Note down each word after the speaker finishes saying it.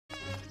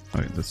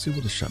Alright, let's see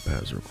what the shop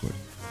has real quick.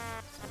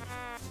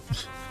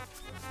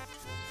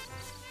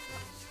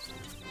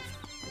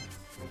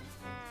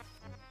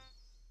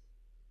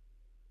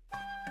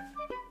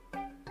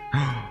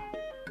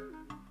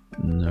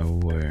 No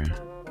way.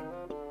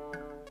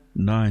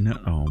 9.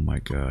 Oh my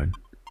god.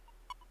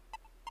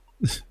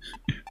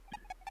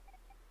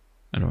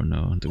 I don't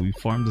know. Did we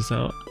farm this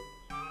out?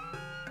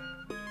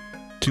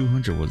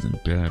 200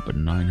 wasn't bad, but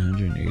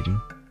 980?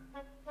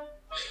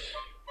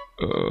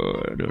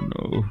 I don't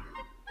know.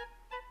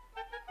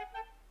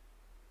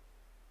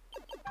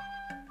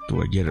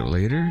 Do I get it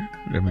later?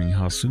 I mean,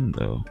 how soon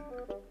though?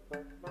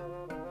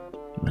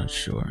 I'm not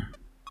sure.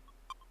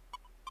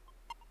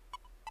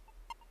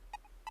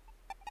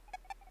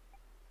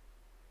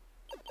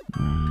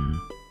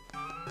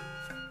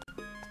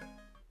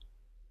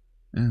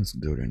 Let's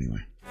do it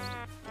anyway.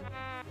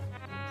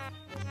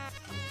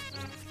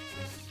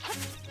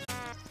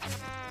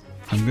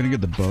 I'm gonna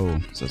get the bow,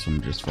 so that's why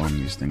I'm just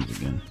farming these things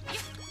again.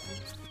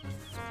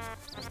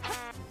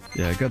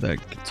 Yeah, I got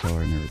that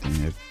guitar and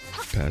everything. I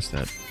passed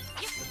that.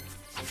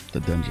 The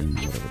dungeon,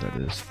 whatever that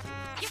is.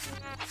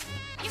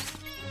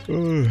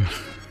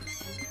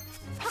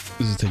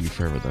 This is taking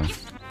forever though.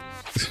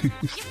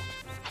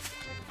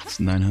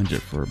 It's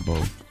 900 for a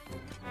bow.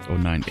 Oh,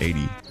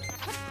 980.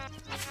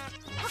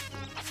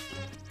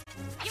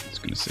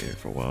 Just gonna stay here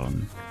for a while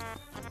and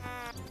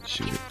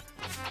shoot it.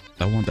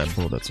 I want that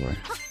bow, that's why.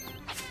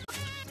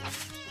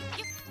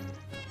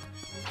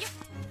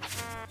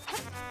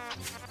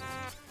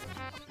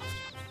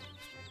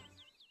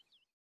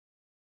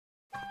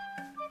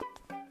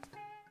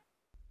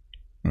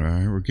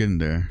 Alright, we're getting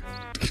there.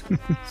 I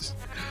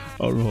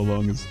don't know how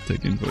long it's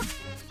taking, but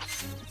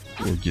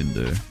we're getting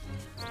there.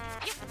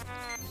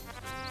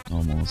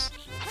 Almost.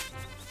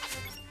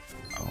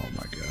 Oh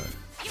my god.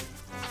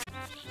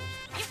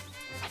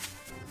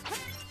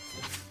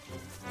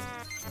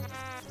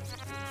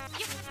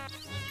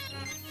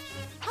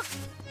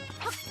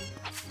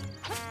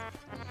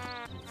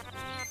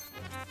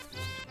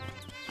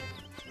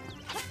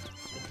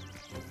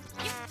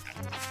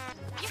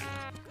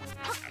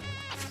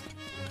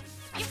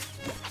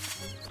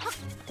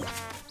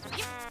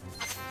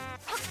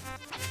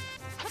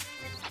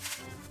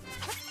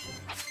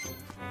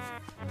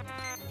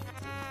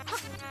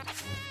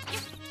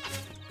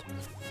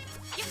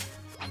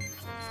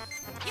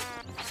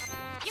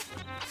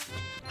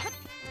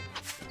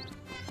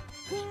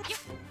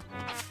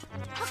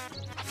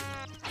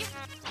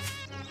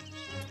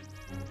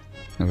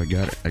 Oh,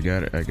 I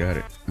got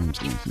it. I'm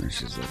just gonna finish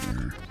this over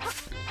here.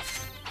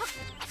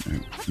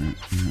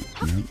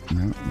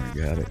 No, I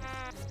got it.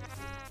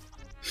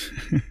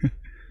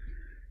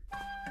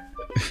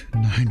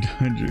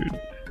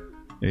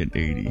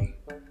 980.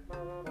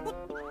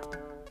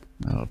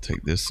 I'll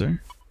take this,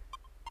 sir.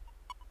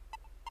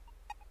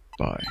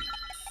 Bye.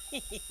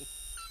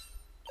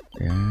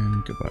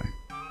 And goodbye.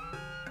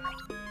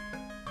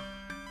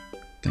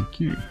 Thank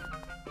you.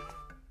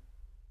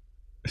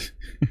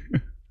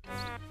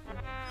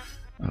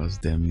 Oh, it's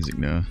damn music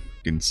now.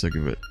 Getting sick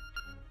of it.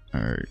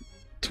 Alright.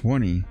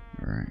 20.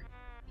 Alright.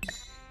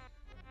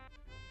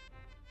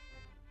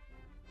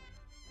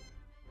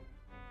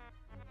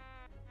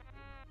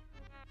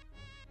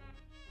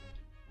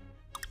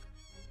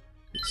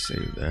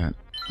 Save that.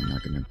 I'm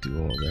not gonna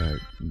do all that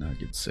and not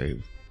get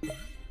saved.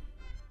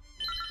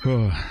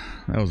 Oh,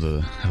 that was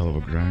a hell of a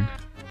grind.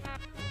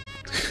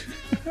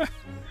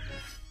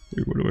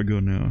 Wait, where do I go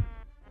now?